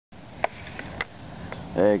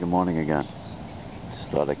Hey, good morning again.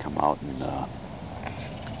 Just thought I'd come out and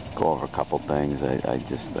go over a couple things.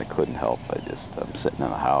 I couldn't help. I'm sitting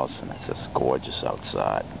in the house and it's just gorgeous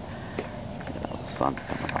outside. The sun's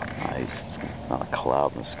coming out nice. It's not a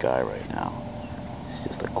cloud in the sky right now.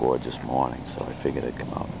 It's just a gorgeous morning, so I figured I'd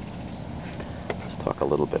come out and just talk a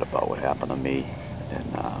little bit about what happened to me and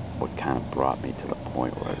what kind of brought me to the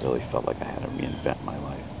point where I really felt like I had to reinvent my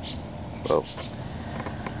life. So,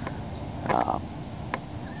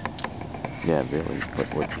 yeah, really,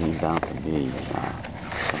 what came down to me,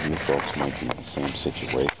 some of you folks might be in the same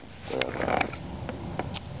situation where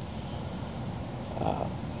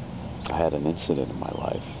I had an incident in my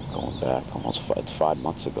life going back almost 5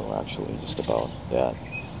 months ago, actually, just about that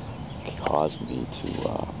caused me to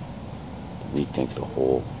rethink the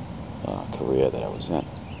whole career that I was in.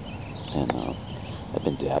 And I've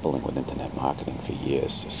been dabbling with internet marketing for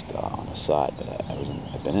years, just on the side, but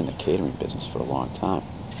I've been in the catering business for a long time.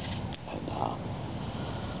 And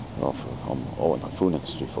in the food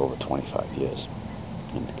industry for over 25 years,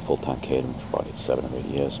 and full-time catering for about 7 or 8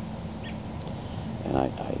 years. And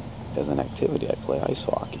as an activity, I play ice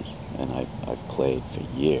hockey, and I've played for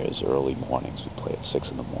years. Early mornings, we play at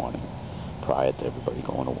 6 in the morning, prior to everybody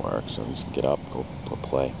going to work. So we used to get up, go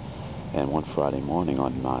play. And one Friday morning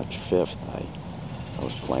on March 5th, I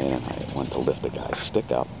was playing, and I went to lift the guy's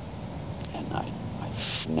stick up, and I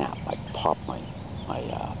snapped, I popped my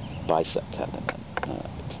bicep tendon.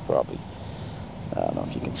 It's probably, I don't know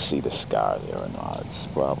if you can see the scar there or not. It's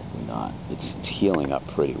probably not. It's healing up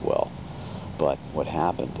pretty well. But what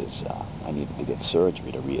happened is I needed to get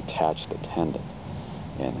surgery to reattach the tendon,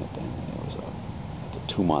 and it's a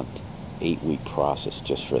 2-month, 8-week process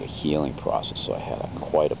just for the healing process. So I had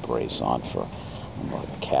quite a brace on for like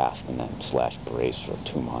a cast and then slash brace for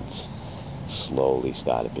 2 months. Slowly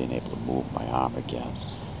started being able to move my arm again,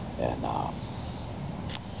 and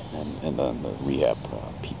then the rehab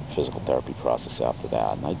physical therapy process after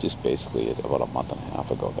that. And I just basically, about a month and a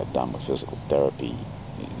half ago, got done with physical therapy,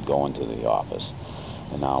 going to the office,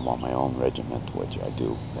 and now I'm on my own regiment, which I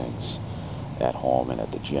do things at home and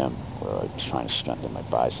at the gym where I'm trying to strengthen my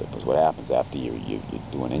bicep. Because what happens after you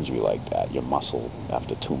do an injury like that, your muscle,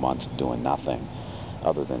 after 2 months of doing nothing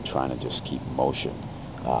other than trying to just keep motion,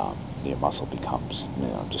 your muscle becomes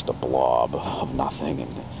just a blob of nothing,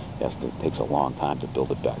 and it takes a long time to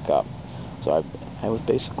build it back up. So I was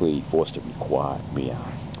basically forced to rely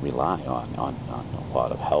on a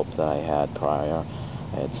lot of help that I had prior.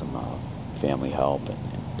 I had some family help and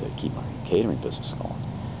to keep my catering business going.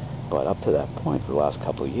 But up to that point, for the last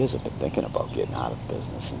couple of years, I've been thinking about getting out of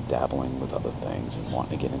business and dabbling with other things and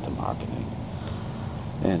wanting to get into marketing.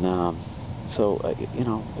 And so it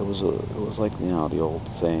was like the old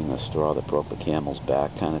saying, "the straw that broke the camel's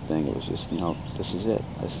back" kind of thing. It was just this is it.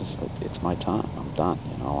 It's my time. I'm done.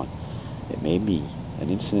 And it made me an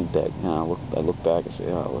incident that I look back and say,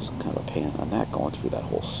 oh, it was kind of a pain in the neck going through that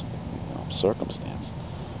whole circumstance.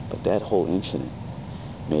 But that whole incident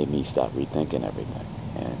made me start rethinking everything,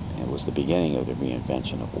 and it was the beginning of the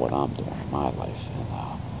reinvention of what I'm doing in my life.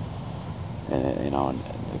 And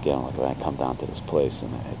again, like when I come down to this place,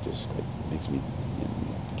 and it makes me you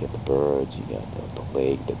get the birds, you get the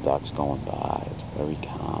lake, the ducks going by. It's very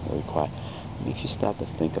calm, very quiet. It makes you start to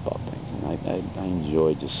think about things, and I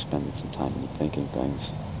enjoy just spending some time thinking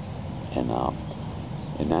things. And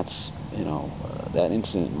that's that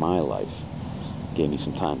incident in my life gave me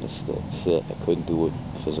some time to sit. I couldn't do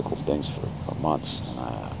physical things for months, and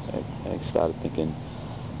I started thinking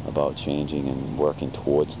about changing and working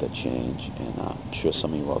towards that change. And I'm sure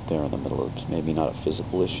some of you out there in the middle of maybe not a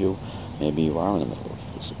physical issue, maybe you are in the middle of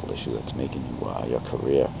a physical issue that's making your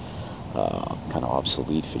career kind of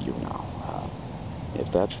obsolete for you now.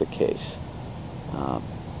 If that's the case,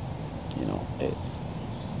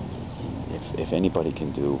 if anybody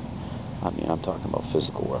can do, I'm talking about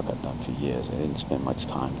physical work I've done for years. I didn't spend much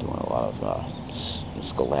time doing a lot of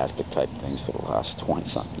scholastic type things for the last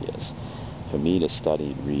 20-something years. For me to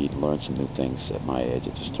study and read, learn some new things at my age,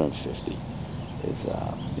 I just turned 50,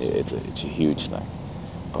 it's a huge thing.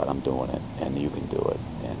 But I'm doing it, and you can do it.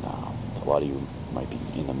 And a lot of you might be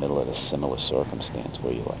in the middle of a similar circumstance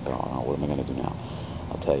where you're like, oh no, what am I going to do now?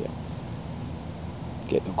 I'll tell you,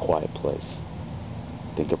 get in a quiet place.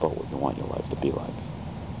 Think about what you want your life to be like.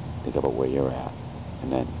 Think about where you're at,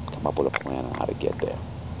 and then come up with a plan on how to get there.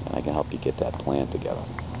 And I can help you get that plan together.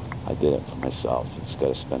 I did it for myself. You just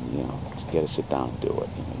got to spend, you got to sit down and do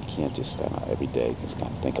it. You can't just every day just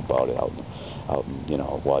kind of think about it out,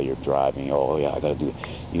 while you're driving. Oh yeah, I got to do it.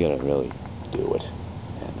 You got to really do it.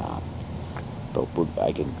 And but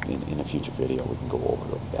I can in a future video we can go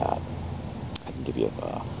over that. I can give you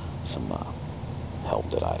some help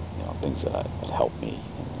that things that helped me.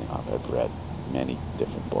 And, I've read many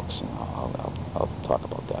different books, and I'll talk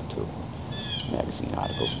about that too. Magazine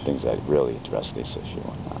articles, things that really address this issue.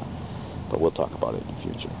 But we'll talk about it in the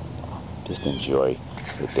future. Just enjoy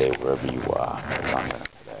the day wherever you are. As I'm in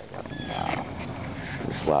today. I mean,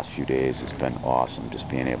 this last few days has been awesome. Just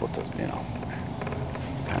being able to,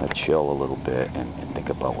 kind of chill a little bit and think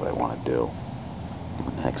about what I want to do.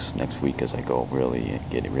 Next week, as I go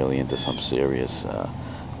get really into some serious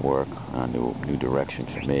work, a new direction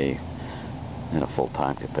for me in a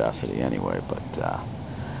full-time capacity anyway. But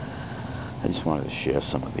I just wanted to share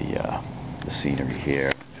some of the scenery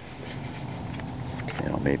here.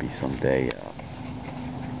 Maybe someday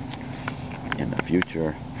in the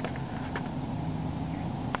future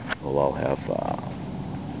we'll all have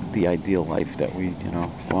the ideal life that we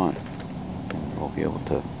want, and we'll be able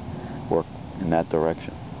to work in that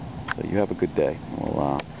direction. So you have a good day.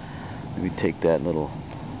 We'll maybe take that little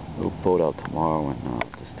boat out tomorrow and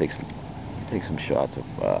just take some shots of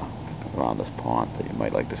around this pond that you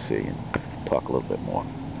might like to see, and talk a little bit more.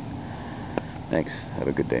 Thanks. Have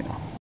a good day now.